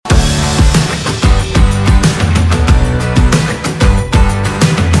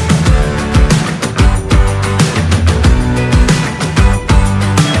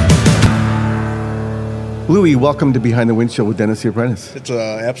Luwy, welcome to Behind the Windshield with Dennis the Apprentice. It's an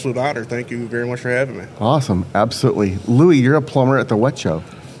absolute honor. Thank you very much for having me. Awesome, absolutely. Luwy, you're a plumber at the what show?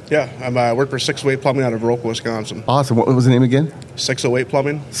 Yeah, I work for 608 Plumbing out of Roca, Wisconsin. Awesome. What was the name again? 608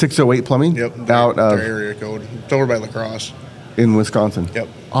 Plumbing. 608 Plumbing? Yep. Out of their area code. It's over by La Crosse. In Wisconsin? Yep.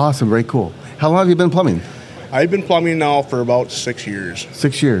 Awesome, very cool. How long have you been plumbing? I've been plumbing now for about 6 years.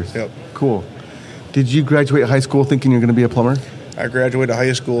 6 years? Yep. Cool. Did you graduate high school thinking you're going to be a plumber? I graduated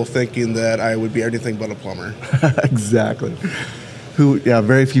high school thinking that I would be anything but a plumber. Exactly.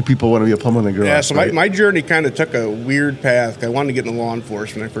 Very few people want to be a plumber when they grow up. Yeah, so my journey kind of took a weird path. I wanted to get into law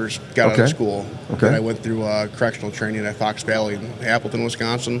enforcement when I first got out of school. Okay. And I went through correctional training at Fox Valley in Appleton,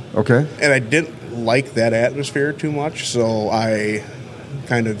 Wisconsin. Okay. And I didn't like that atmosphere too much, so I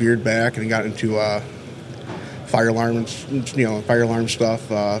kind of veered back and got into fire alarm stuff,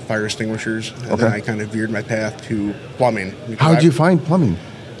 fire extinguishers, and then I kind of veered my path to plumbing. How did you find plumbing?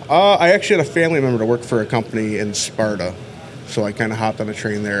 I actually had a family member that worked for a company in Sparta, so I kind of hopped on a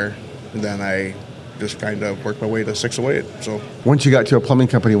train there, and then I just kind of worked my way to 608. So once you got to a plumbing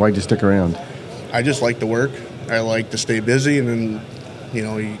company, why'd you stick around? I just like to work. I like to stay busy, and then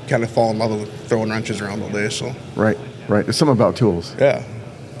you kind of fall in love with throwing wrenches around all day. So right. There's something about tools. Yeah.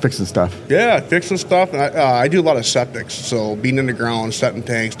 Fixing stuff. Yeah, fixing stuff. And I do a lot of septics, so being in the ground, setting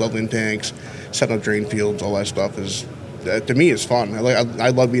tanks, leveling tanks, setting up drain fields, all that stuff is, to me, it's fun. I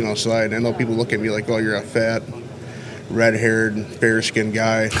love being outside. I know people look at me like, oh, you're a fat, red-haired, fair-skinned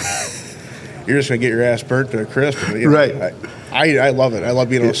guy. You're just going to get your ass burnt to a crisp. Right. I love it. I love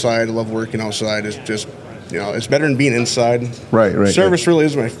being outside. I love working outside. It's just, it's better than being inside. Right. Service really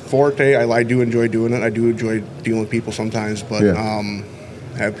is my forte. I do enjoy doing it. I do enjoy dealing with people sometimes, but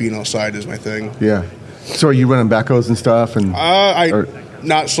being outside is my thing. Yeah. So are you running backhoes and stuff? And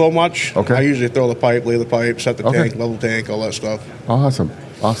not so much. Okay. I usually throw the pipe, lay the pipe, set the tank, level tank, all that stuff. Awesome.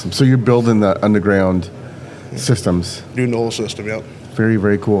 So you're building the underground systems. Doing the whole system, yep. Very,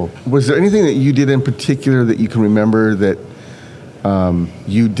 very cool. Was there anything that you did in particular that you can remember that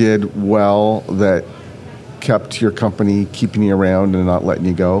you did well that kept your company keeping you around and not letting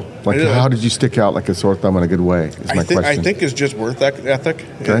you go? Like, how did you stick out like a sore thumb in a good way? Is my question. I think it's just work ethic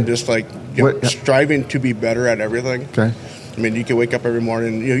and just like striving to be better at everything. Okay. I mean, you can wake up every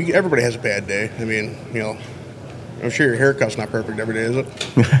morning. Everybody has a bad day. I mean, I'm sure your haircut's not perfect every day, is it?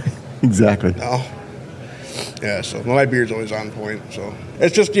 Exactly. No. Yeah. So my beard's always on point. So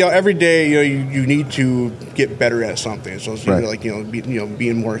it's just every day you need to get better at something. So it's either like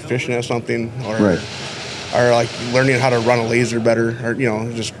being more efficient at something or like learning how to run a laser better, or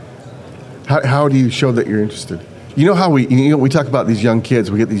just. How do you show that you're interested? You know how we talk about these young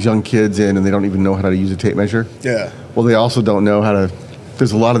kids. We get these young kids in, and they don't even know how to use a tape measure. Yeah. Well, they also don't know how to.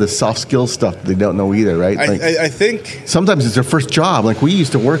 There's a lot of the soft skills stuff that they don't know either, right? I think sometimes it's their first job. Like we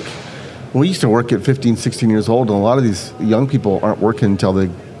used to work at 15, 16 years old, and a lot of these young people aren't working until they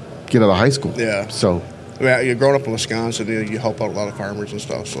get out of high school. Yeah. So. You're growing up in Wisconsin, you help out a lot of farmers and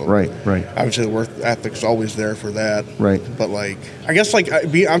stuff. So right. Obviously, the work ethic's always there for that. Right. But I guess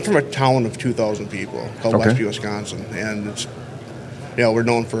I'm from a town of 2,000 people called Westview, Wisconsin, and it's we're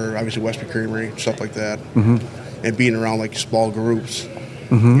known for obviously Westview Creamery, stuff like that, and being around small groups,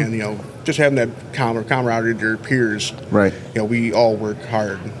 and just having that camaraderie with your peers. Right. We all work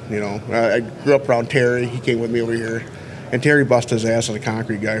hard. I grew up around Terry. He came with me over here. And Terry busted his ass as a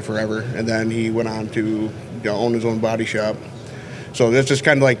concrete guy forever, and then he went on to own his own body shop. So that's just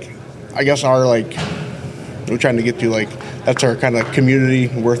kind of I guess we're trying to get to that's our kind of community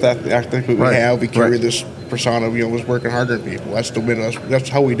worth ethic we have. We carry this persona of was working harder than people. That's the Midwest. That's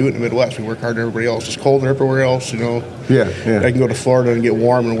how we do it in the Midwest. We work harder than everybody else. It's colder everywhere else. Yeah. I can go to Florida and get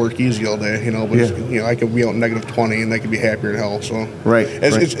warm and work easy all day. But I can be out negative 20 and I can be happier than hell. So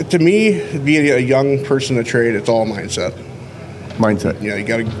It's, to me, being a young person in trade, it's all mindset. You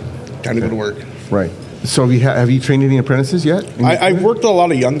got to time to go to work. Right. So have you trained any apprentices yet? I've worked with a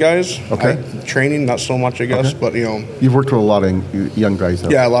lot of young guys. Okay. Training, not so much, I guess, but You've worked with a lot of young guys,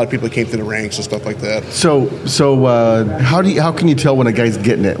 though. Yeah, a lot of people that came through the ranks and stuff like that. So how can you tell when a guy's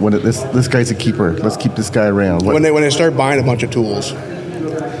getting it? When this guy's a keeper? Let's keep this guy around. When they start buying a bunch of tools.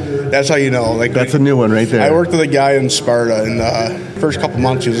 That's how you know. That's a new one right there. I worked with a guy in Sparta, and the first couple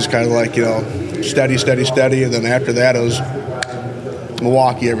months he was just kind of steady, and then after that it was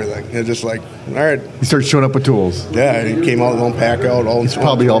Milwaukee, everything. It was just all right. He started showing up with tools. Yeah, he came out with his own pack out. He's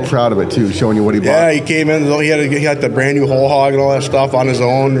probably all proud of it, too, showing you what he bought. Yeah, he came in, he had the brand new whole hog and all that stuff on his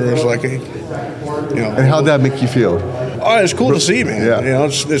own. It was And how'd that make you feel? Oh, it's cool to see, man. Yeah.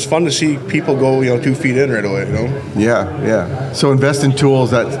 It's fun to see people go 2 feet in right away, Yeah. So invest in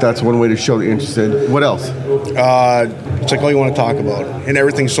tools, that's one way to show that you're interested. What else? It's like all you want to talk about, and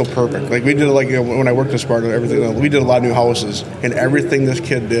everything's so perfect. Like we did, like when I worked at Sparta, everything. We did a lot of new houses, and everything this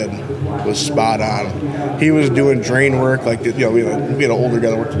kid did was spot on. He was doing drain work, like we had an older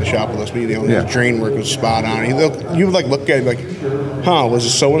guy that worked in the shop with us. But, his drain work was spot on. You would look at him like, huh? Was it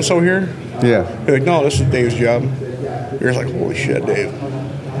so and so here? Yeah. You're like, no, this is Dave's job. You're like, holy shit, Dave.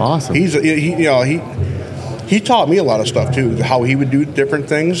 Awesome. He taught me a lot of stuff too, how he would do different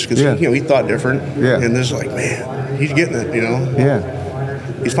things because he thought different. Yeah. And this is like, man, he's getting it.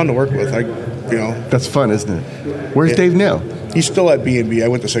 Yeah. He's fun to work with. That's fun, isn't it? Where's Dave now? He's still at B&B. I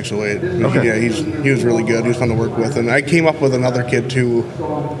went to 608. Okay. Yeah, he was really good. He was fun to work with. And I came up with another kid too.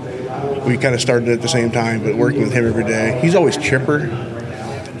 We kind of started at the same time, but working with him every day. He's always chipper.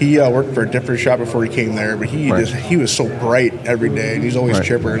 He worked for a different shop before he came there, but he was so bright every day, and he's always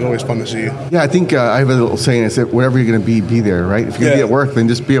chipper. It's always fun to see. Yeah, I think I have a little saying. I said, wherever you're going to be there, right? If you're going to be at work, then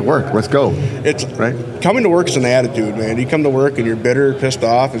just be at work. Let's go. It's right. Coming to work is an attitude, man. You come to work and you're bitter, pissed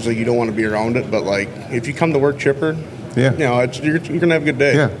off. It's like you don't want to be around it, but like if you come to work chipper, you're going to have a good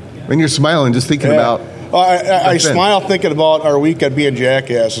day. Yeah, and you're smiling, just thinking about. I smile thinking about our week at being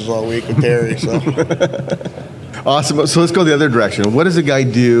jackasses all week with Terry. So. Awesome. So let's go the other direction. What does a guy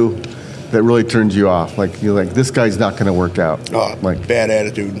do that really turns you off? Like you're like, this guy's not going to work out. Like bad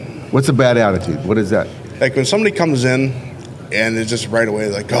attitude. What's a bad attitude? What is that? Like when somebody comes in and it's just right away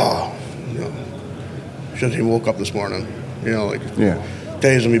like, shouldn't he woke up this morning?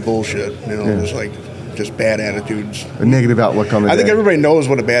 Today's gonna be bullshit. It's like just bad attitudes. A negative outlook on the day. I think everybody knows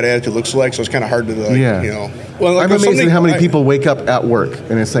what a bad attitude looks like, so it's kind of hard to Well, I'm amazed at how many people wake up at work,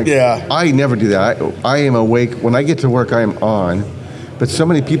 and it's like, I never do that. I am awake. When I get to work, I am on. But so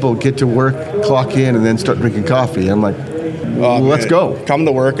many people get to work, clock in, and then start drinking coffee. I'm like, let's go. Come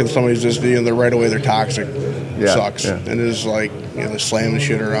to work, and somebody's just, they're right away, they're toxic. Sucks. Yeah. And it's like, they're slamming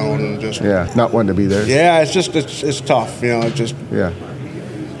shit around and just. Yeah, not wanting to be there. Yeah, it's just, it's tough. It's just. Yeah.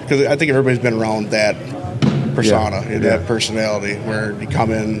 Because I think everybody's been around that persona, that personality, where you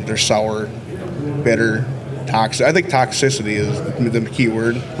come in, they're sour, bitter, toxic. I think toxicity is the key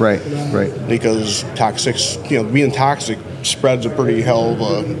word. Right. Because being toxic spreads a pretty hell of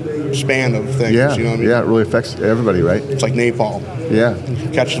a span of things. Yeah. You know what I mean? Yeah, it really affects everybody, right? It's like napalm. Yeah.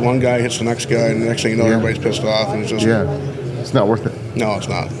 Catches one guy, hits the next guy, and the next thing you know, everybody's pissed off, and it's just. Yeah. It's not worth it. No, it's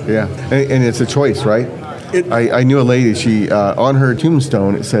not. Yeah, and it's a choice, right? I knew a lady, she on her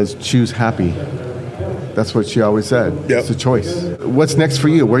tombstone it says choose happy. That's what she always said. Yep. It's a choice. What's next for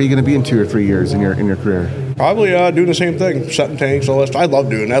you? Where are you going to be in 2 or 3 years in your career? Probably doing the same thing, setting tanks, all that stuff. I love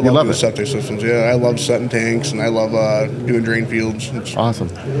doing septic systems. Yeah, I love setting tanks, and I love doing drain fields. It's awesome.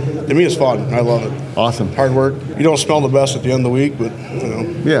 To me, it's fun. I love it. Awesome. Hard work. You don't smell the best at the end of the week, but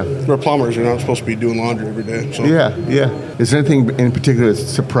Yeah. We're plumbers. You're not supposed to be doing laundry every day. So. Yeah. Is there anything in particular that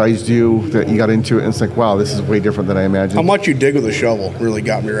surprised you that you got into it and it's like, wow, this is way different than I imagined? How much you dig with a shovel really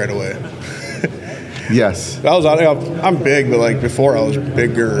got me right away. Yes. I'm big, but like before I was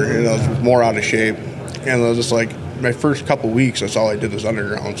bigger and I was more out of shape. And I was just like, my first couple weeks, that's all I did was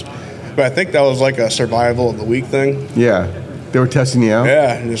undergrounds. But I think that was like a survival of the week thing. Yeah. They were testing you out?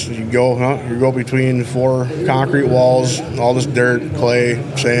 Yeah. Just you go between 4 concrete walls, all this dirt, clay,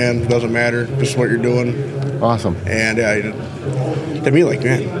 sand, doesn't matter. Just what you're doing. Awesome. And to me, like,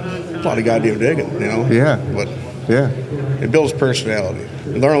 man, a lot of goddamn digging, Yeah. But yeah. It builds personality.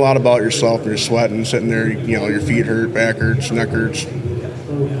 You learn a lot about yourself and you're sweating, sitting there, your feet hurt, back hurts, neck hurts.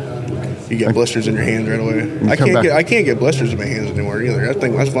 You get blisters in your hands right away. I can't get blisters in my hands anymore either.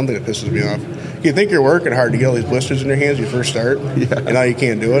 That's one thing that pisses me off. You think you're working hard to get all these blisters in your hands when you first start, and now you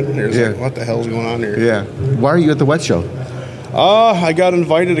can't do it. And you're like, what the hell's going on here? Yeah. Why are you at the wet show? I got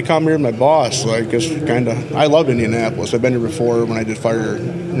invited to come here with my boss. I love Indianapolis. I've been here before when I did fire,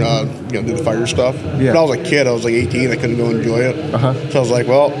 did the fire stuff. Yeah. When I was a kid, I was like 18. I couldn't go enjoy it. So I was like,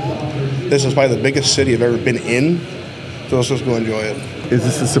 well, this is probably the biggest city I've ever been in. So let's just go enjoy it. Is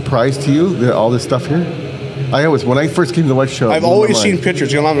this a surprise to you, all this stuff here? When I first came to the West Show, I've always seen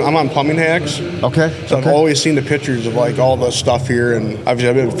pictures. I'm on plumbing hacks. Okay. So I've always seen the pictures of like all the stuff here, and obviously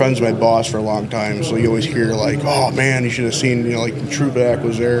I've been friends with my boss for a long time. So you always hear like, oh man, you should have seen, like Truback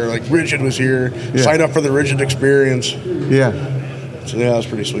was there, like Rigid was here. Yeah. Sign up for the Rigid experience. Yeah. So yeah, that's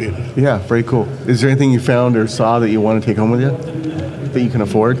pretty sweet. Yeah, very cool. Is there anything you found or saw that you want to take home with you that you can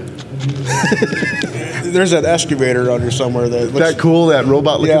afford? There's that excavator under somewhere that looks... That cool, that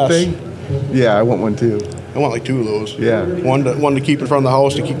robot-looking thing? Yeah, I want one too. I want like 2 of those. Yeah. One to keep in front of the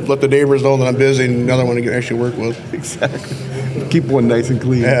house, to let the neighbors know that I'm busy, and another one to actually work with. Exactly. Keep one nice and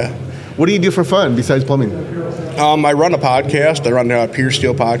clean. Yeah. What do you do for fun besides plumbing? I run a podcast. I run a Pure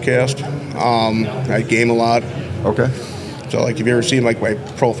Steel podcast. I game a lot. Okay. So like if you ever seen like my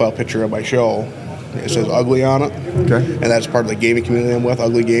profile picture of my show, It says Ugly on it. Okay. And that's part of the gaming community I'm with,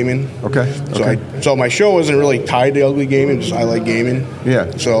 Ugly Gaming. Okay. So my show isn't really tied to Ugly Gaming, just I like gaming. Yeah.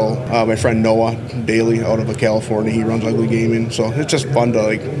 So my friend Noah Daly out of California, he runs Ugly Gaming. So it's just fun to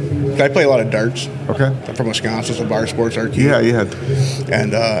I play a lot of darts. Okay. I'm from Wisconsin, so bar sports arcade. Yeah.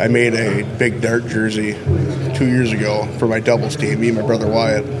 And I made a big dart jersey 2 years ago for my doubles team, me and my brother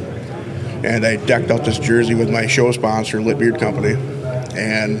Wyatt. And I decked out this jersey with my show sponsor, Lit Beard Company,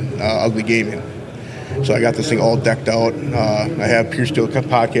 and Ugly Gaming. So I got this thing all decked out. I have Pure Steel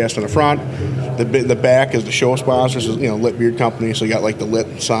Podcast on the front. The back is the show sponsors, Lit Beard Company. So you got the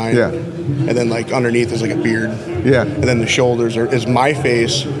lit sign. Yeah. And then underneath is a beard. Yeah. And then the shoulders is my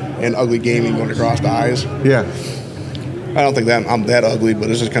face and Ugly Gaming going across the eyes. Yeah. I don't think that I'm that ugly, but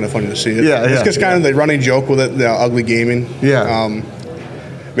it's just kind of funny to see it. Yeah. It's just kind of the running joke with it, the Ugly Gaming. Yeah.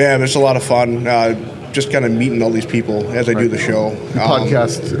 Man, it's a lot of fun. Just kind of meeting all these people as I do the show.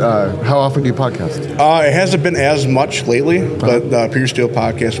 Podcast. How often do you podcast? It hasn't been as much lately, but Pure Steel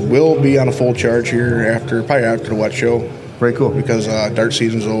Podcast will be on a full charge here probably after the Wet Show. Very cool. Because dart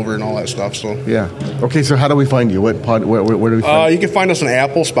season's over and all that stuff. So yeah. Okay, so how do we find you? Where do we find you? You can find us on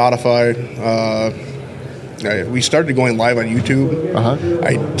Apple, Spotify. We started going live on YouTube.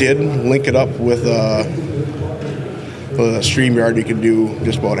 I did link it up with a StreamYard. You can do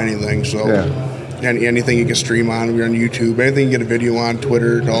just about anything. So. Yeah. Anything you can stream on, we're on YouTube. Anything you get a video on,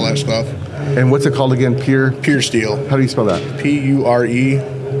 Twitter, all that stuff. And what's it called again? Pure Steel. How do you spell that?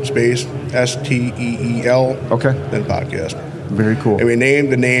 Pure space STEEL. Okay. Then podcast. Very cool. And we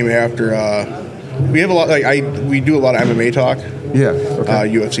named the name after. We have a lot. We do a lot of MMA talk. Yeah. Okay.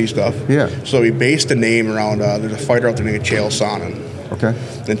 UFC stuff. Yeah. So we based the name around. There's a fighter out there named Chael Sonnen. Okay.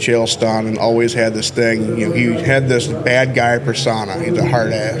 And Chael Sonnen always had this thing. He had this bad guy persona. He's a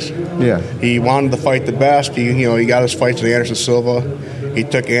hard ass. Yeah. He wanted to fight the best. He got his fights with Anderson Silva. He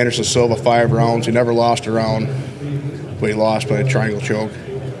took Anderson Silva 5 rounds. He never lost a round, but he lost by a triangle choke.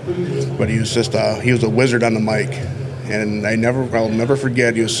 But he was just he was a wizard on the mic, and I'll never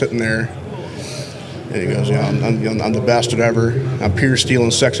forget. He was sitting there, and he goes, I'm the best at ever. I'm pure steel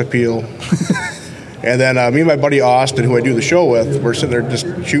and sex appeal. And then me and my buddy Austin, who I do the show with, we're sitting there just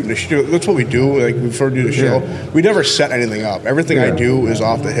shooting the show. That's what we do. Before we do the show, we never set anything up. Everything I do is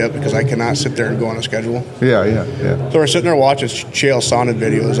off the hip because I cannot sit there and go on a schedule. Yeah. So we're sitting there watching Chael Sonnen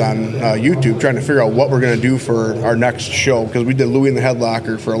videos on YouTube, trying to figure out what we're going to do for our next show, because we did Luwy in the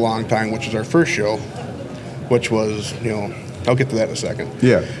Headlocker for a long time, which was our first show, which was, I'll get to that in a second.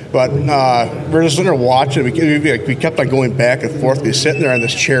 Yeah. But we're just sitting there watching. We kept on going back and forth. We're sitting there on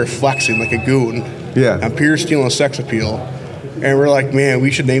this chair flexing like a goon. Yeah. On Pure Steel and Sex Appeal. And we're like, man,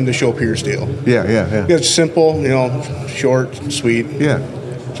 we should name the show Pure Steel. Yeah. It's simple, short, sweet. Yeah.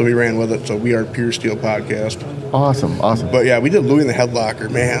 So we ran with it. So we are Pure Steel Podcast. Awesome. But yeah, we did Luwy in the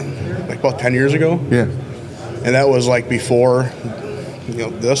Headlocker, man, about 10 years ago. Yeah. And that was before,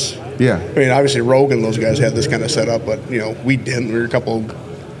 this. Yeah. I mean, obviously Rogan, those guys had this kind of set up, but, we didn't. We were a couple,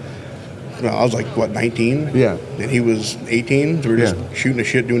 I was 19? Yeah. And he was 18. So we were just shooting the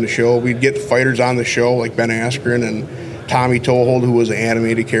shit, doing the show. We'd get fighters on the show like Ben Askren and Tommy Toehold, who was an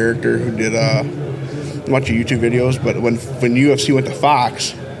animated character who did a bunch of YouTube videos. But when UFC went to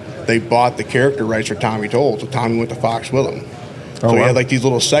Fox, they bought the character rights for Tommy Toehold. So Tommy went to Fox with him. So he had these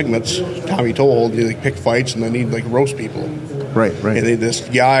little segments. Tommy Toehold, he'd pick fights and then he'd roast people. Right. And this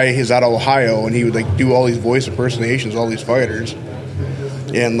guy, he's out of Ohio, and he would do all these voice impersonations, all these fighters.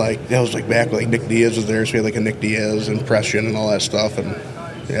 And that was back when Nick Diaz was there, so we had a Nick Diaz impression and all that stuff. And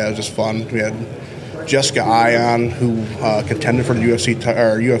yeah, it was just fun. We had Jessica Ion, who contended for the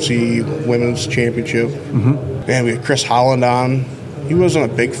UFC Women's Championship. Mm-hmm. And we had Chris Holland on. He wasn't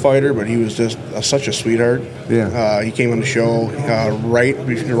a big fighter, but he was just such a sweetheart. Yeah. He came on the show right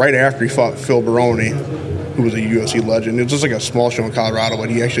after he fought Phil Baroni, who was a UFC legend. It was just a small show in Colorado, but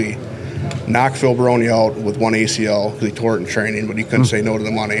he actually knocked Phil Baroni out with one ACL because he tore it in training, but he couldn't say no to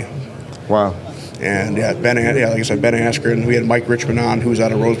the money. Wow. And like I said, Ben Askren. We had Mike Richmond on, who's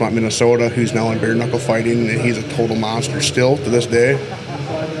out of Rosemont, Minnesota, who's now in bare knuckle fighting, and he's a total monster still to this day.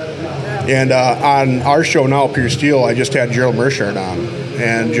 And on our show now, Pure Steel, I just had Gerald Mershard on,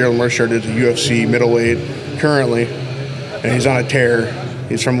 and Gerald Mershard is a UFC middleweight currently, and he's on a tear.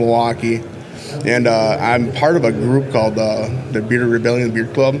 He's from Milwaukee. And I'm part of a group called the Bearded Rebellion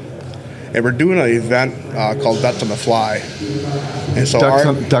Beard Club, and we're doing an event called Vets on the Fly. And so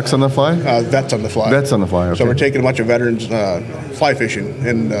Ducks on the Fly? Vets on the Fly. Vets on the Fly, okay. So we're taking a bunch of veterans fly fishing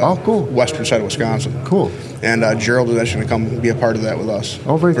in cool. western side of Wisconsin. Cool. And Gerald is actually going to come be a part of that with us.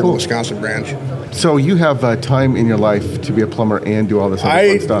 Oh, very for cool. the Wisconsin branch. So you have time in your life to be a plumber and do all this other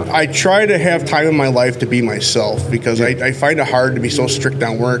fun stuff? I try to have time in my life to be myself, because I find it hard to be so strict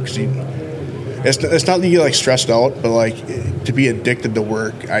on work. it's not that you get like stressed out, but like to be addicted to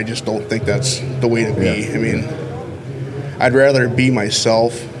work, I just don't think that's the way to be. Yeah. I mean, I'd rather be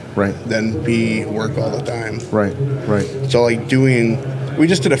myself Right. than be work all the time. Right. Right. So like we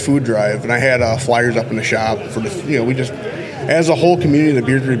just did a food drive, and I had flyers up in the shop for we just, as a whole community, the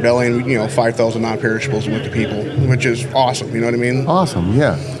Bearded Rebellion, 5,000 non-perishables went to people, which is awesome. You know what I mean? Awesome.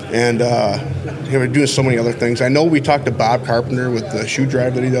 Yeah. And we're doing so many other things. I know we talked to Bob Carpenter with the shoe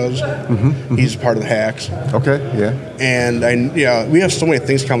drive that he does. Mm-hmm. He's part of the Hacks. Okay. Yeah. And we have so many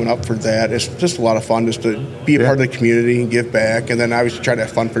things coming up for that. It's just a lot of fun just to be a part of the community and give back, and then obviously try to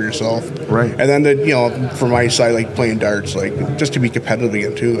have fun for yourself. Right. And then from my side, like playing darts, like just to be competitive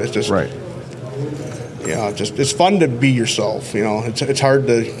again too. It's just right. It's fun to be yourself. It's hard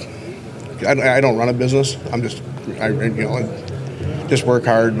to. I don't run a business. I just work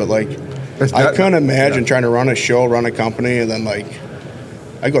hard. But like, I couldn't imagine trying to run a show, run a company, and then like,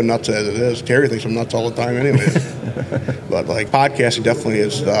 I go nuts as it is. Terry thinks I'm nuts all the time, anyway. But like, podcasting definitely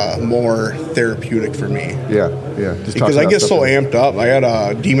is more therapeutic for me. Yeah, yeah. Because I get so amped up. I had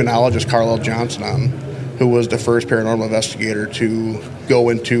a demonologist, Carlisle Johnson, on, who was the first paranormal investigator to go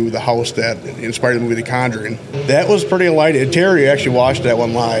into the house that inspired the movie The Conjuring. That was pretty enlightening. Terry actually watched that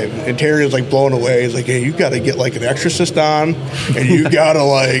one live, and Terry was like blown away. He's like, hey, you got to get like an exorcist on, and you got to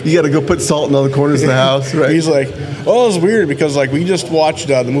like... You got to go put salt in all the corners of the house, right? He's like, oh, it was weird because like we just watched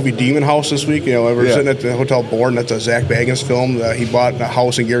the movie Demon House this week. We were sitting at the Hotel Bourne. That's a Zach Bagans film. He bought a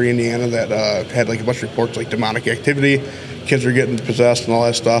house in Gary, Indiana that had like a bunch of reports like demonic activity. Kids were getting possessed and all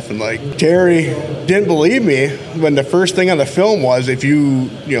that stuff, and like Terry didn't believe me when the first thing on the film was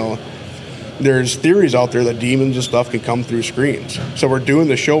there's theories out there that demons and stuff can come through screens. So we're doing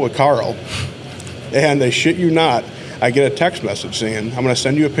the show with Carl, and I shit you not, I get a text message saying, I'm going to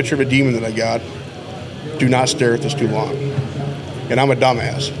send you a picture of a demon that I got. Do not stare at this too long. And I'm a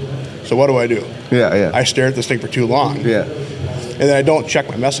dumbass. So what do? Yeah. I stare at this thing for too long. Yeah. And then I don't check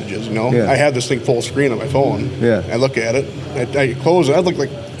my messages, Yeah. I have this thing full screen on my phone. Yeah. I look at it. I close it. I look like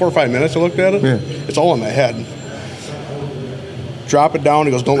 4 or 5 minutes I looked at it. Yeah. It's all in my head. Drop it down.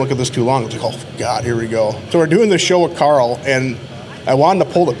 He goes, don't look at this too long. It's like, oh, God, here we go. So we're doing this show with Carl, and I wanted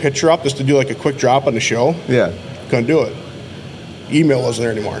to pull the picture up just to do like a quick drop on the show. Yeah. Couldn't do it. Email wasn't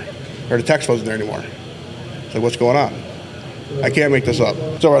there anymore. Or the text wasn't there anymore. It's like, what's going on? I can't make this up.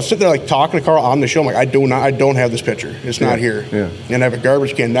 So I was sitting there like talking to Carl on the show. I'm like, I don't have this picture. It's not here. Yeah. And I have a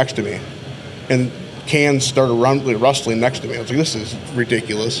garbage can next to me, and cans started rustling next to me. I was like, this is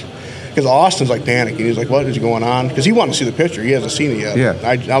ridiculous. Because Austin's like panicking. He's like, what is going on? Because he wanted to see the picture. He hasn't seen it yet. Yeah.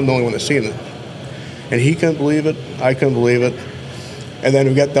 I'm the only one that's seen it. And he couldn't believe it. I couldn't believe it. And then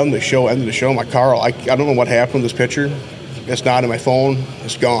we got done the show, ended the show. I'm like, Carl, I don't know what happened with this picture. It's not in my phone.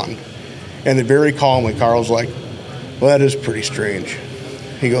 It's gone. And then very calmly, Carl's like, well, that is pretty strange.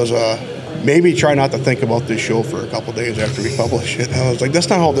 He goes, maybe try not to think about this show for a couple days after we publish it. And I was like, that's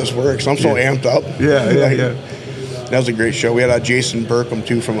not how this works. I'm so amped up. Yeah. That was a great show. We had Jason Burkham,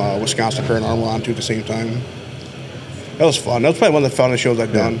 too, from Wisconsin Paranormal on, too, at the same time. That was fun. That was probably one of the funnest shows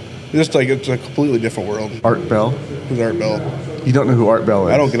I've done. Just like, it's a completely different world. Art Bell? Who's Art Bell? You don't know who Art Bell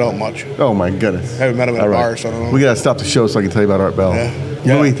is? I don't get out much. Oh, my goodness. I haven't met him at a bar, so I don't know. We got to stop the show so I can tell you about Art Bell. Yeah.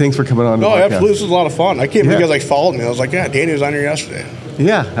 Louis, thanks for coming on the podcast. No, absolutely. This was a lot of fun. I can't believe you guys followed me. I was like, yeah, Danny was on here yesterday.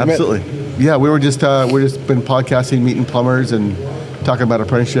 Yeah, absolutely. Yeah, we're just been podcasting, meeting plumbers, and talking about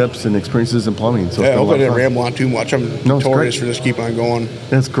apprenticeships and experiences in plumbing. So I hope I didn't ramble on too much. I'm notorious for just keeping on going.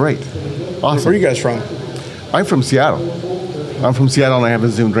 That's great. Awesome. Where are you guys from? I'm from Seattle. And I have a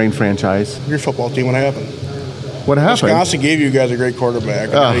Zoom Drain franchise. Your football team, what happened? What happened? Wisconsin gave you guys a great quarterback.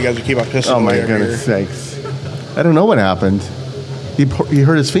 You guys keep on pissing away. Oh, my goodness sakes. I don't know what happened. He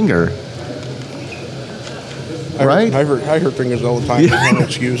hurt his finger. Right? I hurt fingers all the time. There's no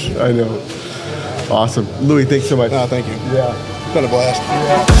excuse. I know. Awesome. Louis, thanks so much. Thank you. Yeah. It's been a blast.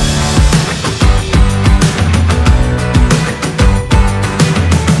 Yeah.